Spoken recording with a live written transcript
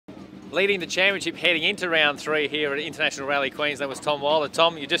Leading the championship heading into round 3 here at International Rally Queensland was Tom Wilde.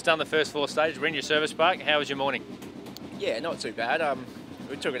 Tom, you've just done the first 4 stages. We're in your service park. How was your morning? Yeah, not too bad.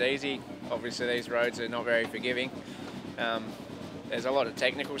 We took it easy. Obviously, these roads are not very forgiving. There's a lot of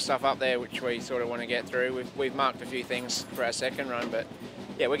technical stuff up there which we sort of want to get through. We've marked a few things for our second run, but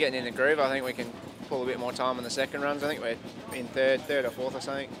yeah, we're getting in the groove. I think we can pull a bit more time on the second runs. I think we're in third or fourth or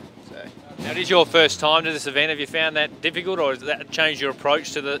something. So. Now, it is your first time to this event. Have you found that difficult, or has that changed your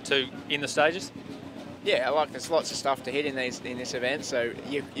approach to in the stages? Yeah, like there's lots of stuff to hit in this event, so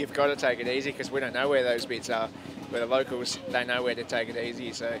you've got to take it easy because we don't know where those bits are. Where the locals, they know where to take it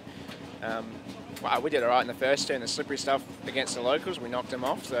easy. So well, we did all right in the first turn. The slippery stuff against the locals, we knocked them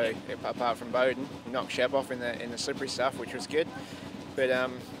off. So apart from Bowden, we knocked Shep off in the slippery stuff, which was good. But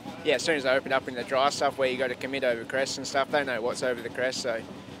yeah, as soon as they opened up in the dry stuff where you got to commit over crests and stuff, they know what's over the crest. So,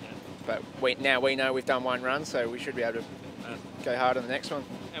 but now we know we've done one run, so we should be able to go hard on the next one.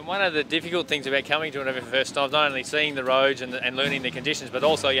 And one of the difficult things about coming to an event for the first time is not only seeing the roads and learning the conditions, but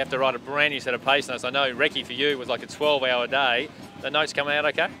also you have to ride a brand new set of pace notes. I know recce for you was like a 12-hour day. The notes coming out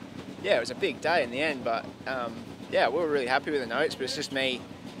okay? Yeah, it was a big day in the end, but yeah, we were really happy with the notes, but it's just me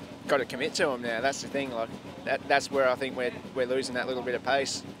got to commit to them now. That's the thing. Like that's where I think we're losing that little bit of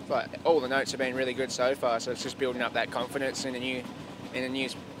pace. But all the notes have been really good so far, so it's just building up that confidence in a new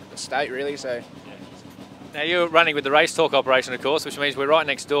state, really. So. Now you're running with the Race Talk operation, of course, which means we're right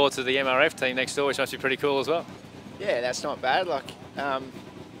next door to the MRF team next door, which must be pretty cool as well. Yeah, that's not bad. Like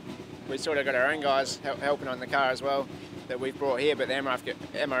we've sort of got our own guys helping on the car as well that we've brought here, but the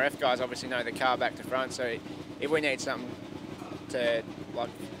MRF guys obviously know the car back to front. So if we need something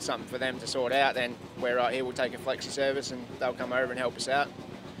for them to sort out, then we're right here. We'll take a flexi service and they'll come over and help us out.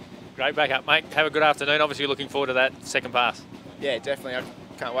 Great backup, mate. Have a good afternoon. Obviously, looking forward to that second pass. Yeah, definitely. I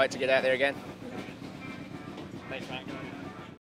can't wait to get out there again. Thanks, mate.